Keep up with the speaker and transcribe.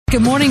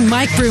Good morning,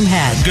 Mike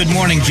Broomhead. Good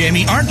morning,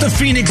 Jamie. Aren't the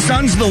Phoenix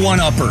Suns the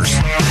one-uppers?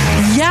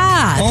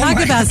 Yeah,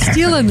 talk about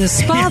stealing the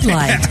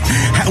spotlight.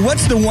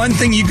 What's the one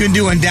thing you can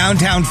do in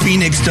downtown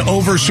Phoenix to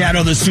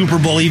overshadow the Super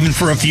Bowl even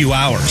for a few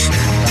hours?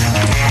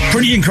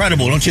 Pretty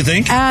incredible, don't you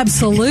think?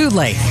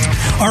 Absolutely.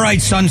 All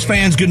right, Suns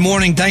fans, good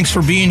morning. Thanks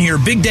for being here.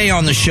 Big day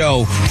on the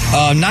show.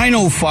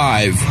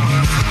 9:05.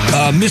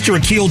 Mr.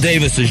 Akil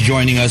Davis is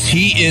joining us.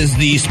 He is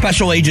the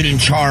special agent in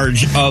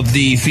charge of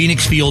the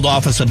Phoenix Field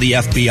Office of the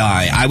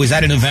FBI. I was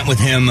at an event with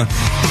him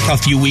a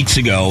few weeks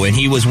ago, and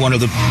he was one of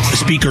the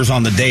speakers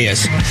on the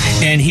dais.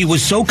 And he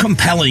was so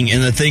compelling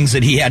in the things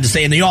that he had to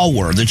say, and they all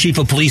were. The chief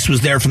of police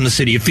was there from the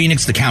city of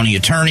Phoenix. The county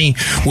attorney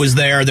was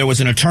there. There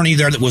was an attorney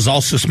there that was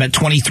also spent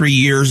 23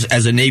 years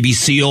as a Navy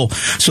SEAL.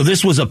 So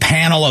this was a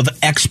panel of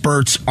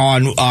experts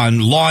on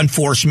law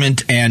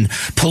enforcement and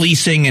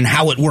policing and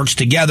how it works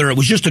together. It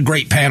was just a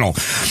great panel.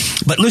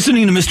 But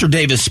listening to Mr.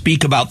 Davis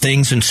speak about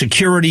things in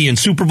security and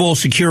Super Bowl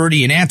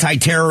security and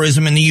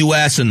anti-terrorism in the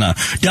U.S. and the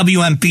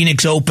WM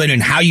Phoenix Open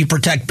and how you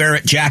protect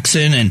Barrett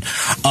Jackson, and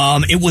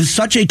it was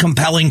such a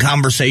compelling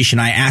conversation.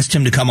 I asked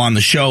him to come on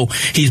the show.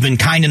 He's been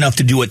kind enough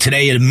to do it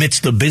today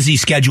amidst the busy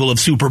schedule of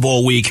Super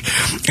Bowl week,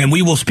 and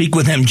we will speak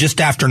with him just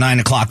after 9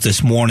 o'clock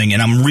this morning,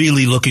 and I'm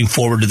really looking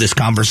forward to this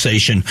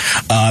conversation.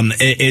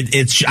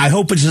 I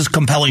hope it's as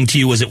compelling to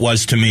you as it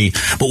was to me,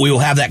 but we will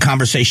have that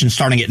conversation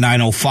starting at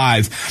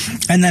 9:05.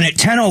 And then at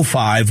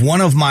 10:05, one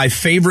of my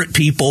favorite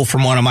people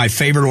from one of my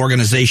favorite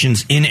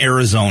organizations in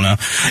Arizona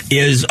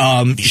is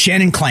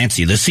Shannon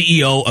Clancy, the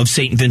CEO of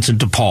St. Vincent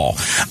de Paul.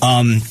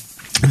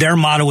 Their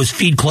motto is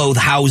feed, clothe,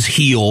 house,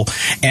 heal.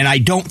 And I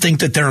don't think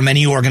that there are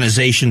many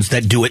organizations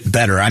that do it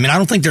better. I mean, I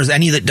don't think there's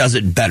any that does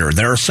it better.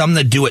 There are some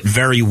that do it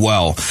very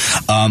well.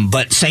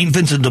 But St.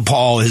 Vincent de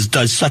Paul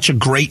does such a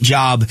great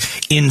job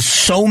in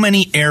so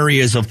many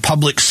areas of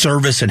public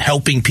service and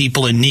helping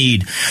people in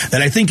need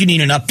that I think you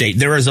need an update.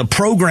 There is a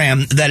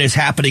program that is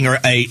happening, or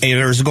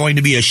there's going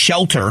to be a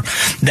shelter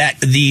that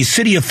the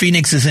city of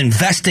Phoenix is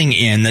investing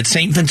in that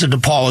St. Vincent de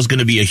Paul is going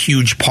to be a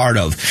huge part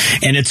of.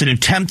 And it's an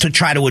attempt to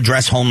try to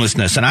address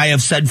homelessness. And I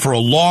have said for a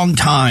long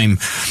time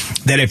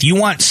that if you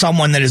want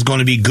someone that is going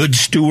to be good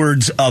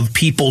stewards of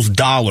people's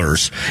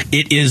dollars,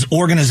 it is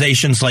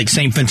organizations like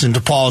St. Vincent de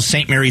Paul,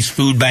 St. Mary's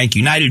Food Bank,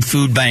 United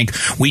Food Bank.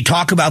 We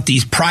talk about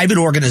these private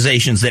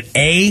organizations that,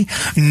 A,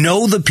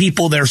 know the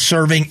people they're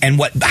serving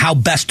and how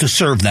best to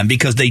serve them,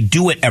 because they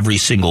do it every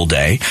single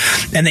day.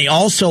 And they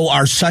also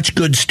are such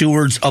good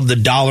stewards of the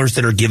dollars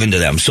that are given to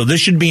them. So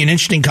this should be an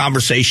interesting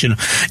conversation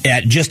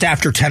at just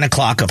after 10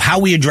 o'clock of how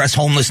we address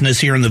homelessness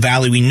here in the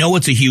Valley. We know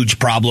it's a huge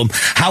problem,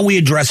 how we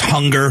address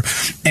hunger,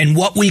 and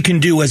what we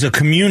can do as a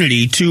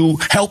community to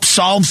help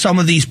solve some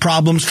of these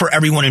problems for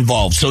everyone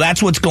involved. So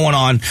that's what's going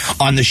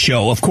on the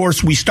show. Of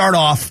course, we start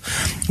off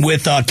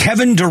with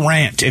Kevin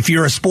Durant. If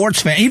you're a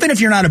sports fan, even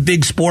if you're not a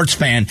big sports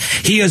fan,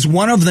 he is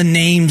one of the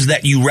names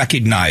that you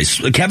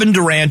recognize. Kevin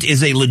Durant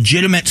is a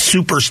legitimate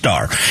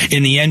superstar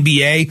in the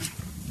NBA.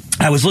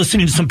 I was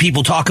listening to some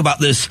people talk about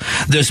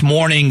this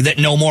morning that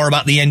know more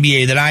about the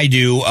NBA than I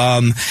do,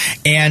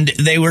 and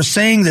they were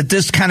saying that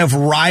this kind of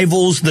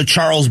rivals the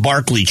Charles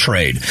Barkley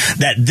trade,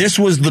 that this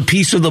was the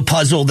piece of the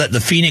puzzle that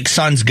the Phoenix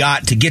Suns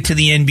got to get to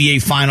the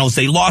NBA Finals.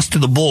 They lost to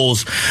the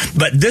Bulls,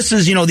 but this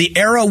is, the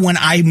era when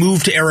I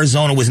moved to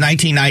Arizona was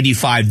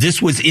 1995.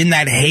 This was in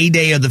that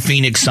heyday of the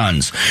Phoenix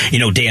Suns.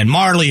 Dan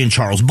Marley and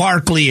Charles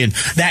Barkley and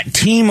that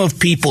team of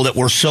people that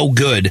were so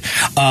good,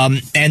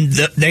 and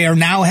they are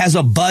now has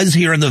a buzz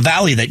here in the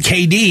Valley that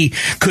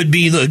KD could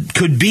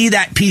be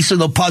that piece of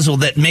the puzzle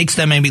that makes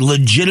them a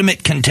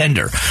legitimate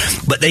contender.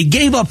 But they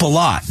gave up a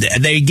lot.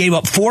 They gave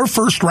up 4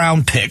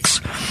 first-round picks.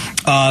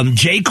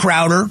 Jay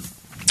Crowder,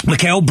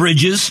 Mikal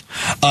Bridges,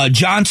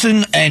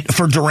 Johnson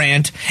for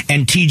Durant,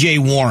 and TJ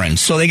Warren.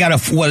 So they got a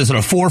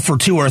 4 for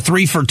 2 or a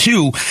 3 for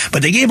 2,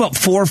 but they gave up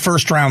 4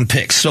 first-round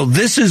picks. So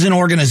this is an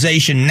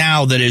organization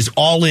now that is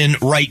all in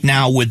right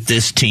now with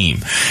this team,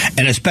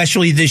 and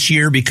especially this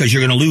year because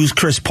you're going to lose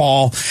Chris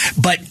Paul.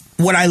 But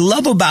what I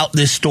love about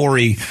this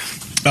story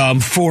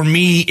for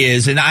me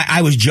is, and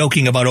I was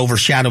joking about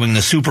overshadowing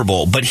the Super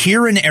Bowl, but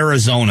here in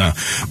Arizona,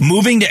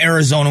 moving to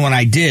Arizona when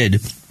I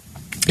did,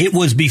 it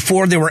was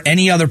before there were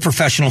any other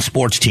professional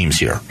sports teams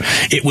here.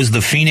 It was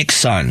the Phoenix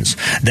Suns.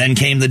 Then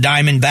came the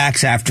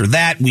Diamondbacks after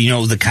that.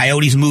 The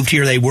Coyotes moved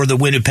here. They were the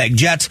Winnipeg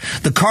Jets.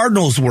 The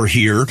Cardinals were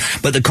here,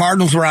 but the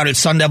Cardinals were out at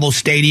Sun Devil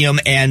Stadium,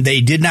 and they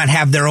did not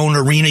have their own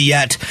arena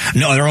yet,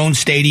 their own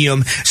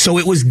stadium. So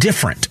it was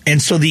different.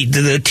 And so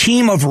the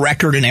team of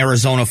record in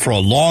Arizona for a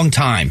long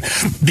time,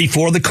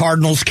 before the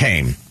Cardinals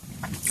came,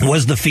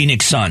 was the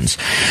Phoenix Suns.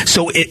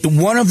 So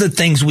one of the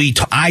things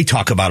I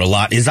talk about a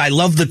lot is I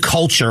love the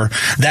culture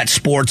that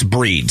sports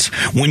breeds.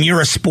 When you're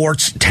a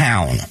sports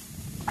town,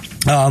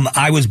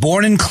 I was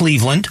born in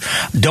Cleveland.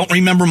 Don't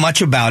remember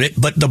much about it,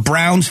 but the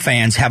Browns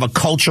fans have a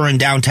culture in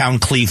downtown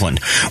Cleveland.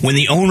 When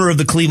the owner of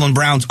the Cleveland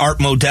Browns, Art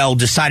Modell,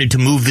 decided to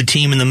move the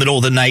team in the middle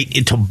of the night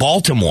into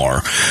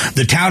Baltimore,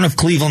 the town of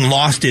Cleveland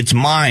lost its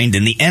mind,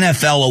 and the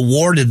NFL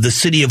awarded the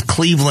city of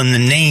Cleveland the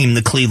name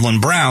the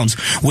Cleveland Browns,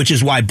 which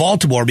is why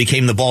Baltimore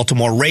became the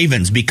Baltimore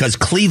Ravens, because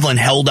Cleveland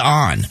held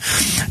on.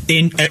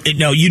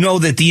 You know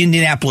that the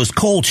Indianapolis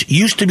Colts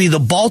used to be the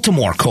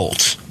Baltimore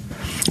Colts.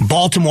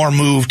 Baltimore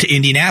moved to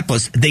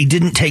Indianapolis. They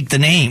didn't take the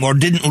name or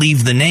didn't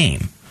leave the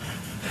name.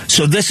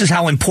 So this is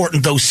how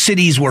important those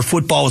cities where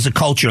football is a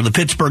culture. The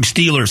Pittsburgh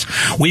Steelers.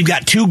 We've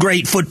got two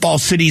great football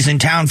cities in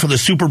town for the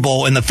Super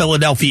Bowl, and the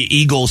Philadelphia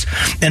Eagles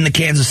and the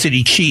Kansas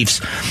City Chiefs.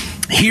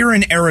 Here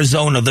in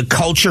Arizona, the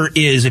culture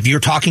is, if you're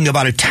talking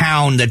about a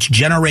town that's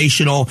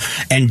generational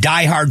and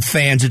diehard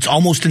fans, it's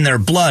almost in their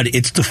blood,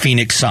 it's the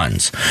Phoenix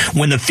Suns.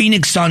 When the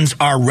Phoenix Suns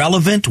are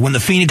relevant, when the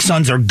Phoenix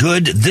Suns are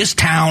good, this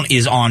town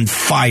is on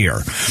fire.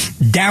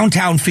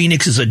 Downtown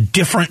Phoenix is a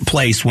different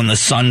place when the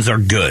Suns are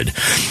good.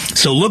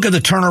 So look at the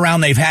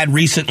turnaround they've had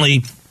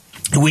recently.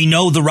 We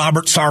know the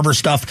Robert Sarver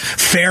stuff,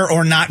 fair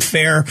or not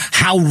fair,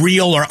 how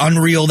real or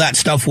unreal that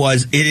stuff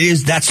was.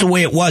 That's the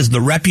way it was. The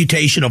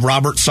reputation of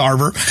Robert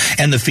Sarver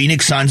and the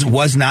Phoenix Suns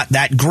was not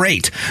that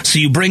great. So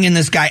you bring in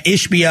this guy,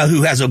 Ishbia,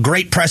 who has a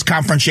great press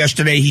conference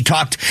yesterday.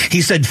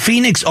 He said,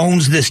 Phoenix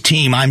owns this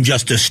team. I'm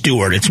just a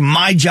steward. It's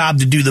my job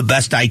to do the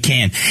best I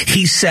can.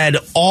 He said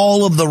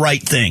all of the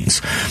right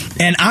things.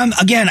 And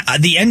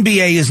the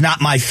NBA is not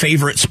my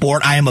favorite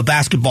sport. I am a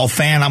basketball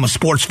fan. I'm a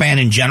sports fan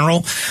in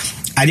general.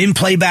 I didn't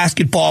play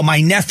basketball.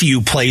 My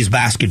nephew plays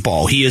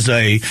basketball. He is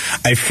a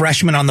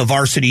freshman on the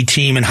varsity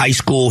team in high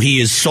school.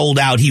 He is sold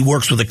out. He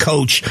works with a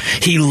coach.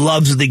 He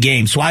loves the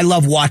game. So I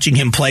love watching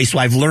him play. So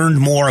I've learned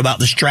more about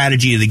the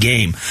strategy of the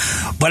game.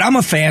 But I'm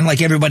a fan,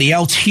 like everybody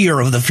else here,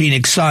 of the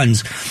Phoenix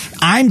Suns.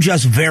 I'm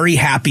just very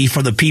happy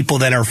for the people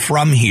that are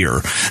from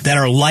here, that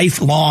are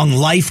lifelong,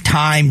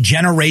 lifetime,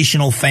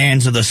 generational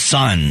fans of the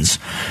Suns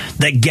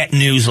that get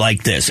news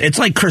like this. It's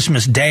like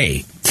Christmas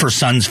Day for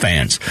Suns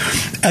fans.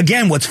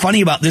 Again, what's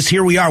funny about this,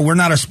 here we are, we're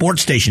not a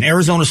sports station.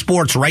 Arizona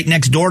Sports right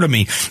next door to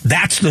me.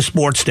 That's the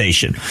sports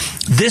station.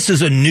 This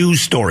is a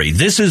news story.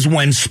 This is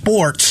when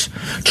sports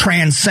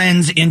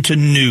transcends into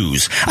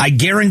news. I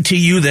guarantee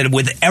you that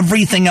with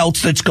everything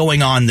else that's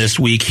going on this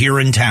week here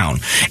in town,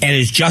 and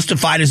as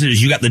justified as it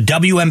is, you got the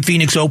WM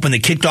Phoenix Open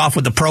that kicked off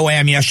with the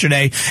Pro-Am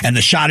yesterday and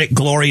the Shot at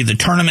Glory. The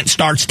tournament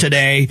starts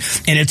today,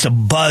 and it's a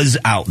buzz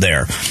out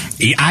there.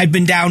 I've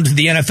been down to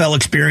the NFL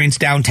Experience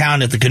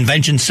downtown at the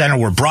Convention Center.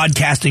 We're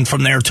broadcasting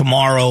from there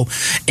tomorrow,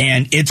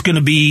 and it's going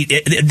to be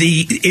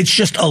it's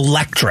just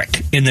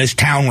electric in this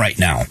town right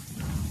now.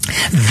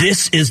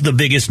 This is the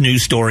biggest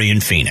news story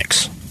in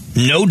Phoenix,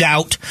 no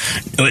doubt.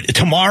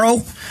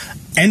 Tomorrow,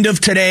 end of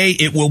today,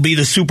 it will be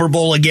the Super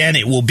Bowl again.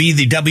 It will be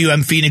the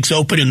WM Phoenix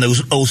Open and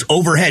those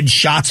overhead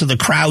shots of the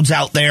crowds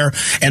out there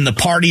and the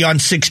party on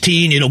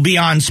 16. It'll be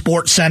on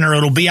Sports Center.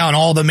 It'll be on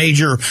all the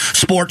major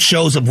sports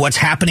shows of what's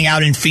happening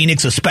out in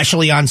Phoenix,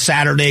 especially on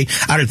Saturday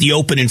out at the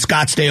Open in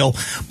Scottsdale.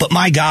 But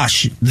my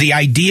gosh, the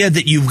idea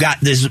that you've got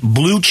this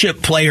blue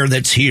chip player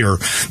that's here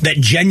that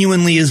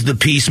genuinely is the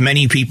piece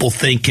many people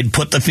think can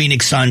put the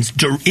Phoenix Suns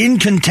in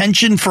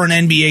contention for an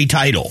NBA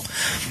title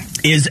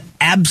is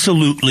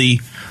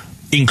absolutely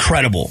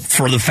incredible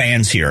for the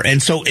fans here.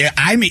 And so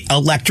I'm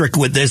electric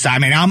with this. I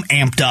mean, I'm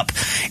amped up,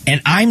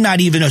 and I'm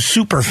not even a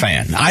super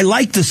fan. I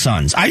like the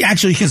Suns. I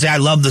actually can say I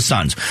love the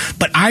Suns,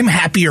 but I'm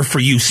happier for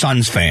you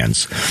Suns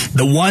fans.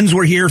 The ones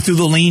were here through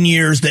the lean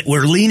years that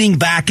were leaning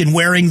back and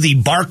wearing the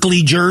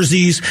Barkley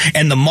jerseys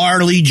and the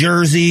Marley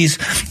jerseys,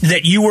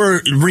 that you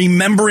were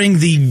remembering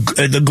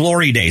the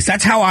glory days.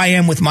 That's how I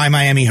am with my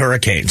Miami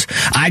Hurricanes.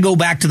 I go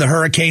back to the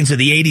Hurricanes of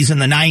the 80s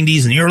and the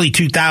 90s and the early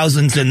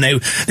 2000s,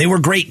 and they were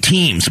great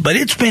teams.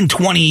 But it's been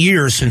 20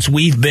 years since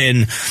we've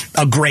been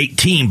a great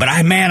team. But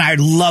I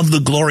love the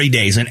glory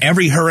days. And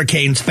every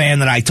Hurricanes fan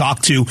that I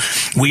talk to,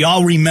 we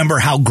all remember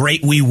how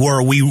great we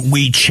were.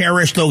 We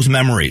cherish those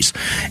memories.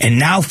 And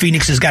now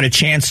Phoenix has got a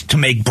chance to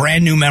make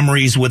brand new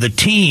memories with a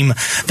team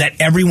that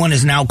everyone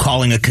is now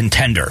calling a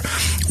contender.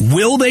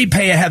 Will they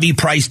pay a heavy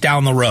price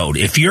down the road?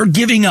 If you're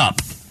giving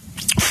up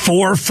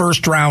 4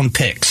 first-round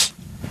picks,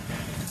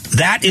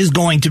 that is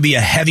going to be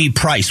a heavy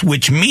price,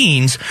 which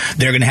means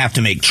they're going to have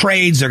to make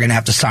trades. They're going to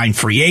have to sign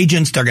free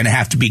agents. They're going to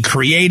have to be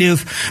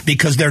creative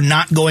because they're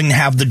not going to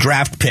have the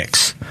draft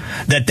picks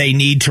that they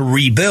need to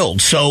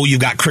rebuild. So you've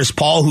got Chris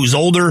Paul, who's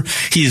older.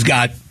 He's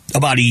got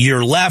about a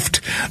year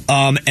left.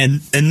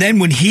 And then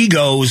when he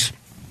goes,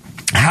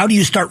 how do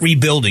you start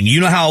rebuilding?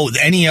 You know how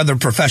any other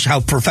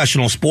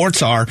professional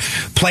sports are.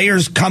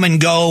 Players come and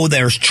go.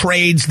 There's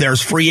trades.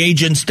 There's free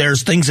agents.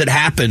 There's things that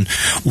happen.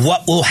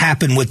 What will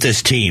happen with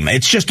this team?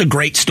 It's just a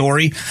great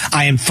story.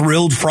 I am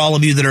thrilled for all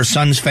of you that are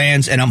Suns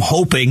fans, and I'm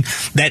hoping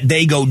that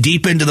they go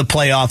deep into the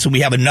playoffs and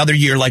we have another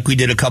year like we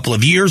did a couple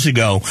of years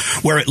ago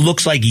where it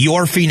looks like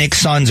your Phoenix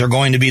Suns are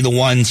going to be the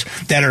ones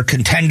that are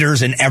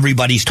contenders and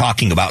everybody's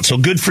talking about. So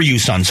good for you,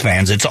 Suns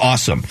fans. It's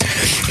awesome.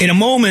 In a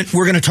moment,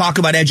 we're going to talk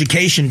about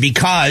education because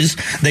because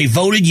they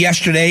voted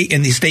yesterday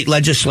in the state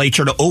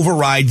legislature to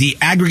override the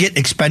aggregate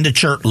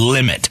expenditure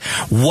limit.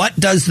 What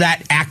does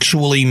that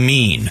actually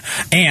mean?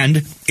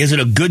 And is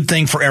it a good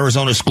thing for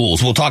Arizona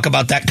schools? We'll talk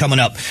about that coming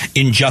up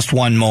in just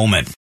one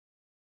moment.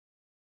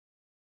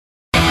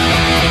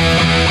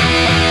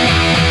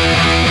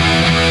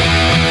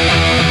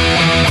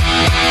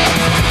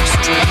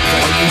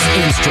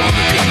 And strong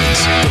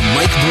opinions. The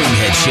Mike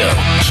Broomhead Show.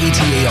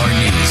 KTAR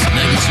News,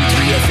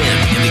 92.3 FM,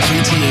 and the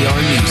KTAR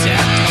News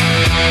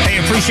app. Hey,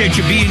 appreciate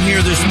you being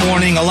here this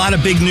morning. A lot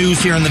of big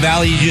news here in the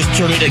Valley. You just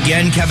heard it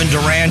again. Kevin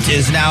Durant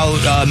is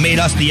now made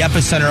us the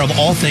epicenter of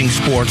all things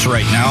sports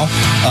right now.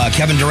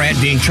 Kevin Durant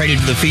being traded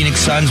to the Phoenix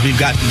Suns. We've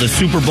got the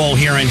Super Bowl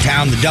here in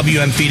town. The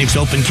WM Phoenix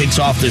Open kicks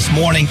off this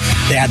morning.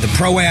 They had the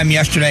Pro-Am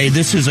yesterday.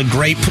 This is a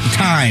great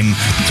time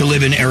to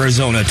live in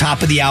Arizona.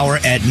 Top of the hour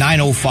at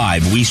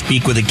 9:05. We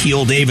speak with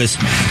Akil Davis.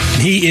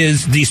 He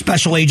is the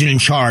special agent in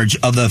charge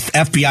of the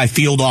FBI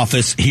field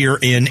office here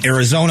in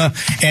Arizona,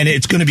 and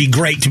it's going to be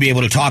great to be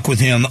able to talk with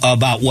him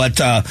about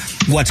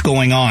what's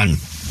going on.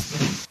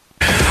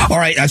 All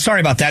right,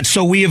 sorry about that.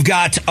 So we have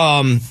got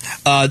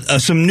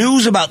some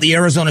news about the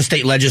Arizona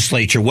State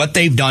Legislature, what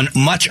they've done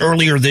much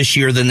earlier this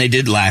year than they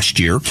did last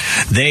year.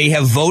 They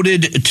have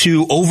voted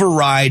to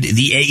override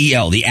the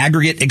AEL, the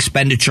aggregate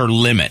expenditure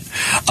limit.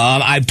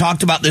 I've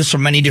talked about this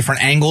from many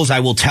different angles. I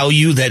will tell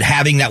you that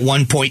having that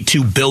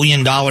 $1.2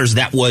 billion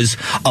that was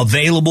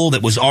available,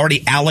 that was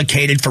already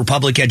allocated for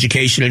public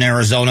education in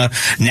Arizona,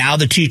 now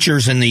the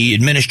teachers and the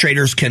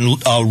administrators can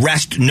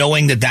rest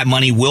knowing that that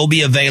money will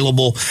be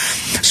available.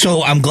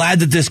 So I'm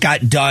glad that this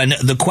got done.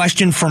 The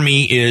question for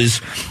me is,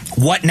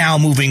 what now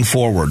moving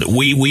forward?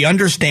 We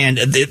understand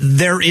that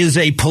there is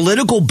a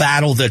political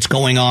battle that's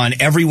going on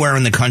everywhere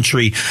in the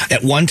country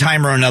at one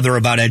time or another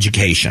about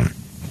education.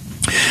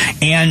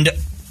 And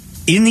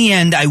in the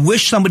end, I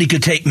wish somebody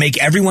could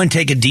make everyone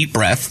take a deep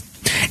breath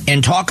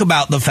and talk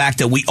about the fact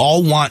that we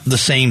all want the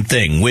same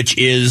thing, which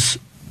is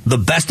the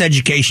best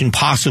education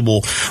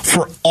possible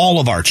for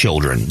all of our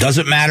children.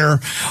 Doesn't matter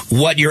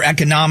what your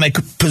economic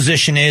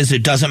position is.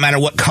 It doesn't matter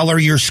what color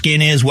your skin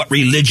is, what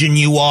religion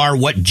you are,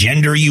 what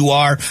gender you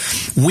are.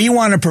 We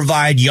want to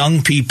provide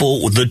young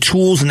people the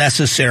tools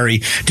necessary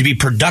to be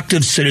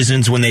productive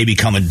citizens when they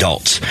become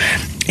adults.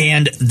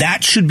 And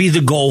that should be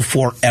the goal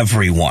for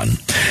everyone.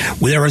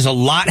 There is a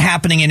lot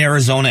happening in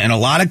Arizona and a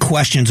lot of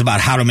questions about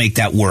how to make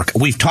that work.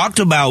 We've talked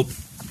about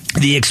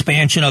the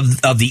expansion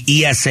of the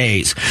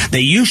ESAs.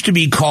 They used to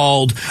be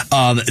called,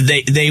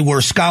 they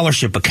were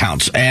scholarship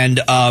accounts, and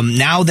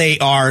now they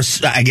are,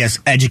 I guess,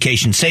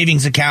 education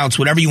savings accounts,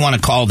 whatever you want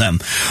to call them.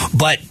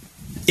 But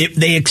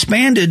they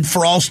expanded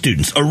for all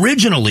students.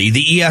 Originally,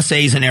 the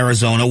ESAs in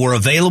Arizona were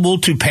available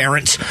to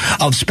parents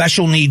of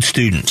special needs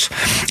students.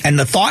 And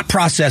the thought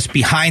process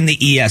behind the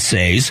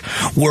ESAs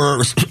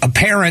were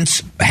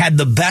parents had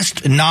the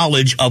best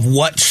knowledge of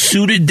what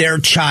suited their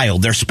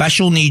child, their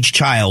special needs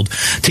child,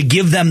 to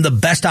give them the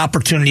best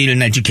opportunity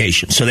in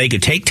education. So they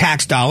could take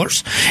tax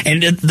dollars,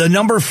 and the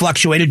number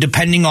fluctuated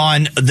depending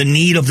on the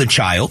need of the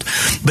child,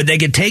 but they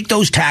could take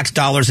those tax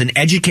dollars and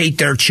educate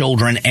their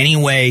children any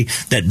way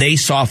that they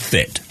saw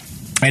fit.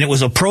 And it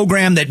was a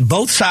program that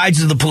both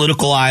sides of the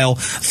political aisle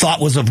thought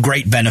was of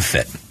great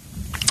benefit.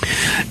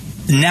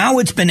 Now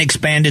it's been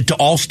expanded to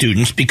all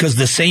students because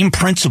the same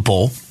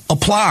principle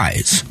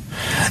applies.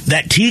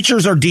 That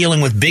teachers are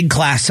dealing with big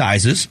class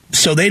sizes,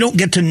 so they don't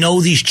get to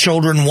know these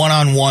children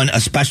one-on-one,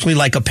 especially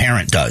like a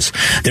parent does.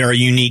 There are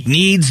unique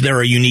needs, there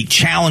are unique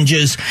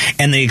challenges,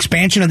 and the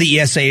expansion of the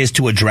ESA is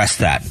to address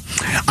that.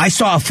 I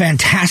saw a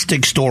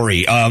fantastic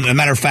story. As a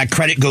matter of fact,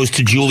 credit goes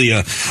to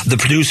Julia, the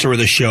producer of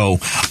the show.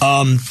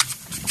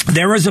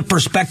 There is a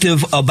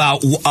perspective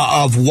about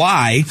of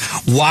why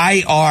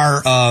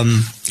are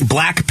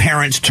black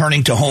parents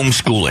turning to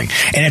homeschooling,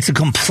 and it's a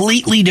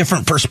completely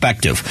different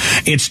perspective.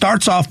 It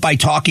starts off by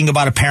talking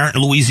about a parent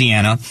in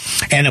Louisiana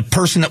and a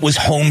person that was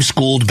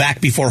homeschooled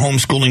back before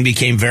homeschooling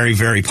became very,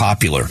 very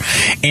popular.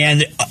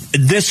 And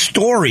this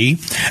story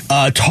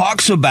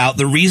talks about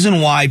the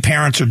reason why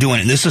parents are doing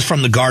it. And this is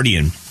from The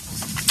Guardian.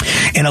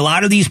 And a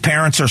lot of these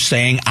parents are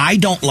saying, I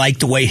don't like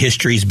the way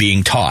history is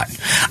being taught.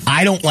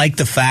 I don't like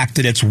the fact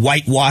that it's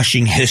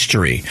whitewashing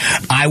history.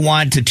 I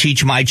want to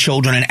teach my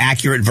children an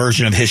accurate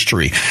version of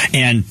history.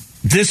 And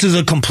this is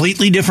a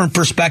completely different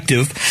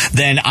perspective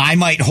than I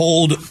might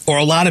hold or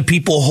a lot of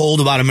people hold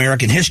about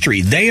American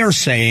history. They are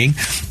saying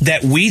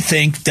that we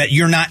think that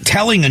you're not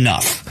telling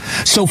enough.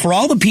 So for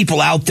all the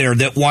people out there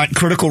that want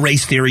critical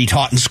race theory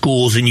taught in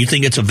schools and you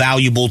think it's a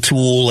valuable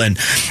tool and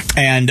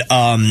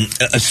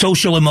a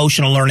social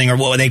emotional learning, or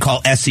what they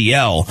call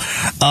SEL,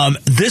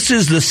 this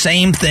is the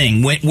same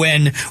thing.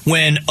 When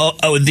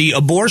the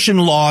abortion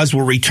laws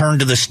were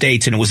returned to the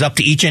states and it was up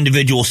to each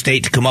individual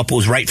state to come up with what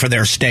was right for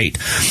their state,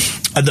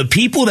 the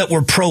people that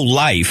were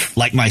pro-life,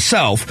 like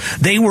myself,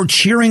 they were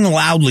cheering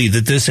loudly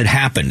that this had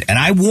happened. And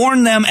I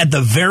warned them at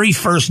the very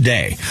first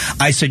day.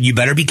 I said, you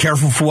better be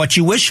careful for what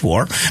you wish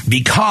for,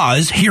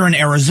 because here in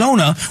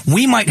Arizona,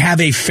 we might have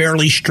a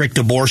fairly strict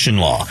abortion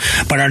law,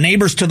 but our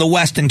neighbors to the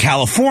west in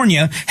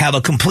California have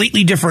a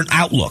completely different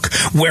outlook.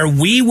 Where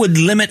we would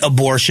limit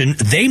abortion,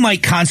 they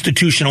might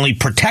constitutionally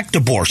protect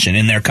abortion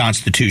in their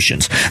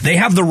constitutions. They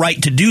have the right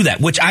to do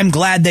that, which I'm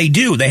glad they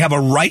do. They have a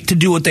right to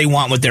do what they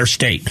want with their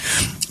state.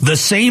 The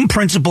same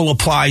principle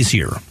applies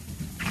here.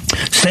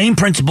 Same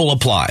principle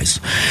applies.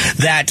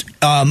 That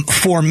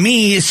for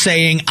me,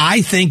 saying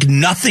I think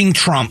nothing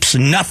trumps,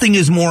 nothing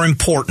is more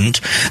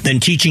important than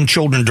teaching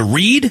children to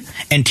read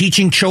and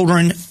teaching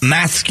children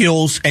math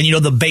skills and,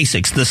 the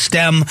basics, the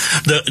STEM,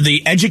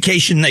 the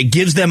education that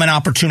gives them an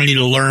opportunity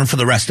to learn for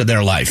the rest of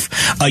their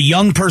life. A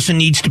young person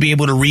needs to be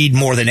able to read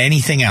more than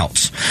anything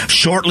else.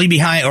 Shortly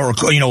behind, or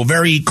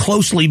very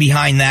closely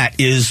behind that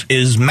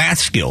is math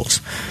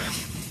skills.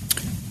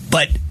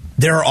 But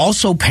there are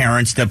also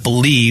parents that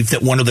believe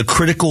that one of the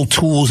critical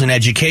tools in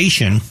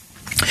education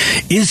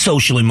is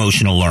social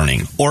emotional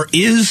learning or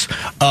is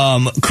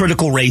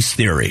critical race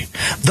theory.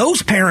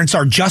 Those parents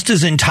are just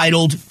as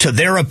entitled to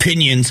their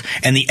opinions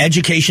and the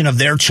education of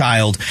their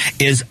child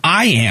as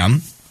I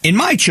am in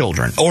my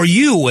children or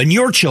you and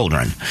your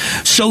children.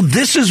 So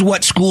this is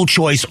what school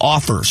choice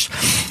offers.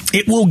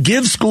 It will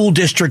give school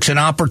districts an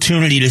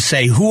opportunity to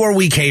say, who are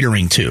we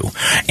catering to?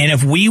 And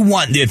if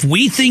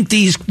we think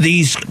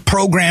these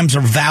programs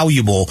are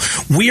valuable,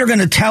 we are going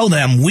to tell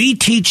them we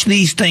teach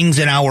these things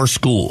in our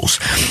schools.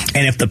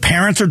 And if the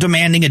parents are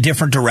demanding a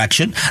different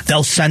direction,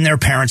 they'll send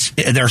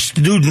their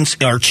students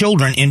or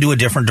children into a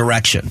different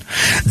direction.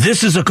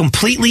 This is a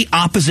completely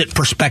opposite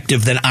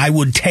perspective than I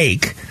would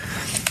take.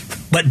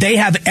 But they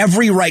have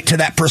every right to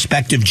that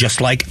perspective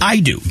just like I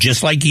do,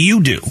 just like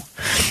you do.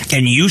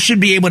 And you should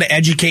be able to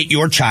educate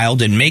your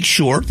child and make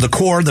sure the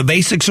core, the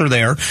basics are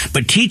there,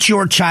 but teach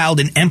your child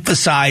and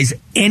emphasize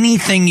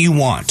anything you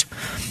want.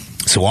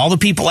 So all the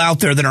people out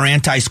there that are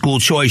anti-school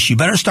choice, you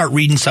better start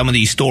reading some of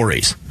these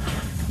stories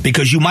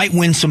because you might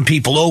win some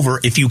people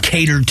over if you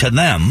catered to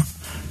them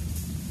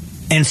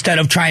instead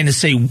of trying to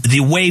say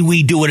the way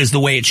we do it is the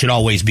way it should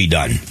always be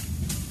done.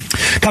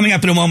 Coming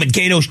up in a moment,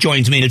 Gatos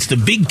joins me, and it's the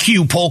Big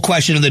Q poll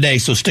question of the day,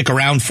 so stick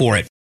around for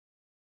it.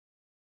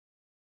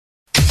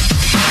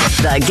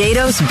 The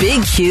Gatos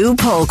Big Q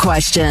poll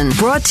question,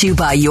 brought to you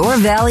by your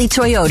Valley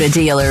Toyota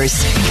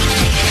dealers.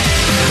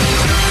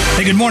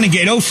 Hey, good morning,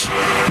 Gatos.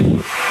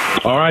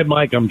 All right,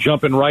 Mike, I'm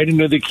jumping right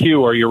into the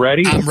queue. Are you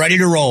ready? I'm ready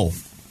to roll.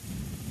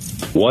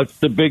 What's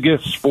the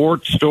biggest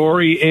sports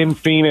story in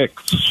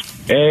Phoenix?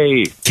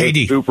 A, KD.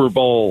 the Super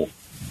Bowl.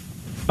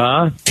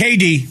 Huh?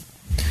 KD.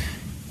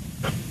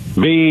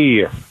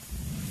 B,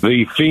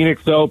 the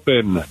Phoenix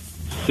Open.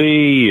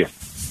 C,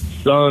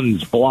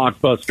 Suns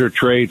blockbuster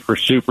trade for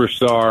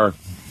superstar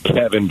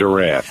Kevin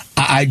Durant.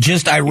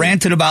 I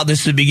ranted about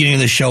this at the beginning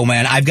of the show,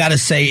 man. I've got to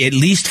say, at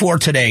least for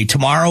today,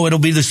 tomorrow it'll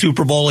be the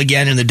Super Bowl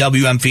again in the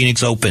WM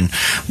Phoenix Open.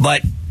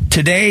 But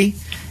today,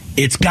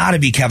 it's got to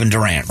be Kevin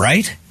Durant,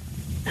 right?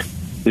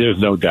 There's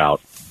no doubt.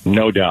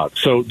 No doubt.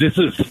 So this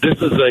is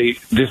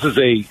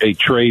a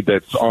trade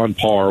that's on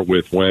par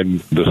with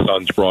when the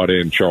Suns brought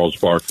in Charles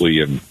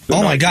Barkley and.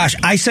 Oh my gosh!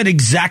 I said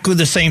exactly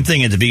the same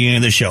thing at the beginning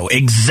of the show.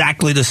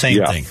 Exactly the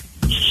same thing.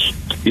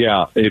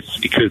 Yeah, it's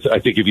because I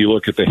think if you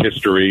look at the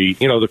history,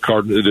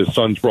 the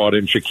Suns brought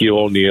in Shaquille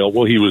O'Neal.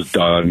 Well, he was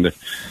done.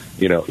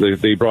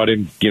 They brought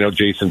in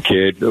Jason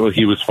Kidd. Well,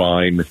 he was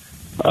fine.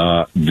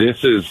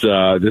 This is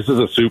a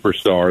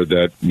superstar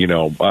that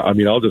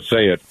I'll just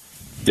say it.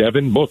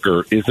 Devin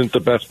Booker isn't the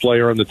best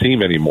player on the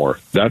team anymore.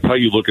 That's how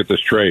you look at this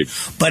trade.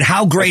 But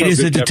how great is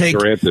it to take...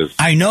 Durant is.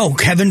 I know,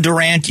 Kevin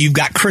Durant, you've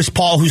got Chris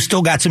Paul, who's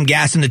still got some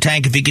gas in the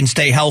tank if he can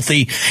stay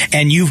healthy,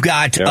 and you've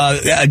got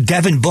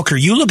Devin Booker.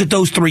 You look at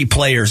those three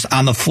players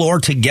on the floor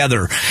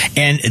together,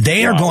 and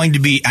they are going to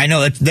be... I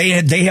know that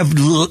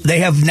they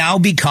have now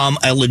become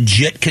a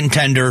legit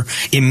contender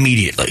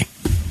immediately.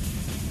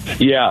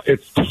 Yeah,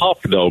 it's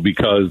tough, though,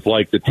 because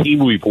like the team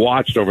we've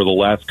watched over the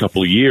last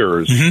couple of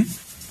years... Mm-hmm.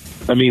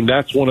 I mean,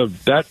 that's one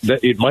of that.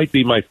 It might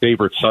be my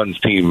favorite Suns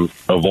team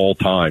of all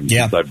time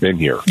since I've been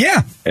here.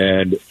 Yeah.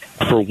 And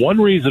for one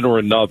reason or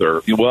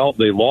another, well,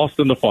 they lost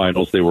in the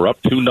finals. They were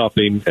up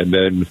 2-0, and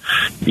then,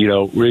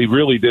 they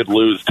really did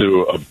lose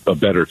to a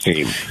better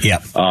team.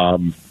 Yeah.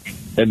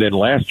 And then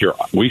last year,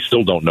 we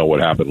still don't know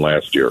what happened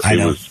last year.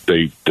 They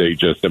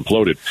just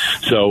imploded.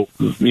 So,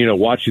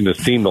 watching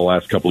this team the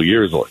last couple of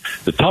years,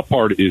 the tough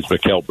part is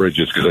Mikal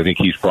Bridges, because I think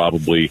he's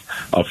probably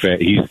a fan.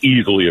 He's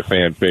easily a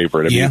fan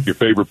favorite. I mean, if your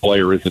favorite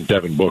player isn't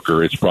Devin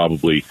Booker, it's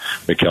probably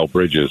Mikal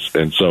Bridges.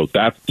 And so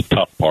that's the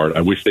tough part.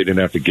 I wish they didn't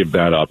have to give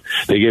that up.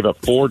 They gave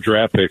up 4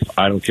 draft picks.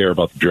 I don't care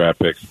about the draft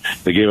picks.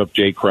 They gave up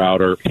Jay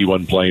Crowder. He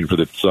wasn't playing for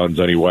the Suns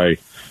anyway.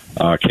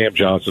 Cam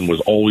Johnson was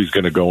always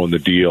going to go in the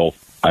deal.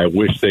 I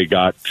wish they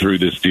got through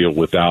this deal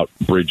without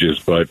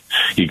Bridges, but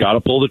you got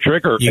to pull the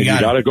trigger and you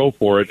got to go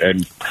for it.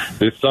 And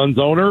this Suns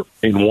owner,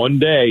 in one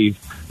day,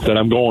 said,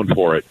 I'm going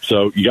for it.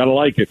 So you got to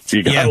like it.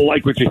 You got to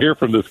like what you hear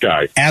from this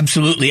guy.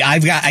 Absolutely. I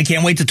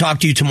can't wait to talk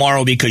to you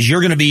tomorrow because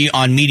you're going to be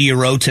on Media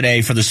Row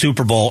today for the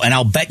Super Bowl, and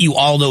I'll bet you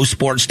all those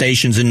sports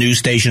stations and news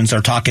stations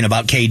are talking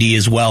about KD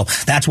as well.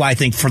 That's why I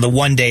think for the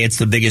one day it's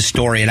the biggest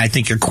story, and I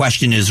think your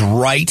question is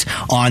right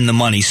on the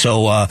money.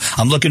 So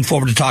I'm looking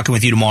forward to talking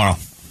with you tomorrow.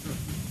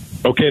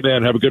 Okay,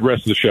 man. Have a good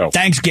rest of the show.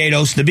 Thanks,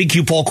 Gatos. The Big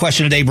Q poll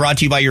question today brought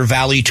to you by your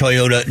Valley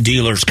Toyota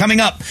dealers.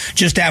 Coming up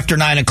just after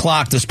 9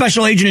 o'clock, the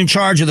special agent in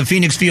charge of the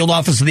Phoenix Field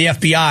Office of the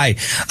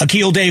FBI,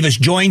 Akil Davis,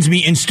 joins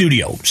me in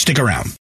studio. Stick around.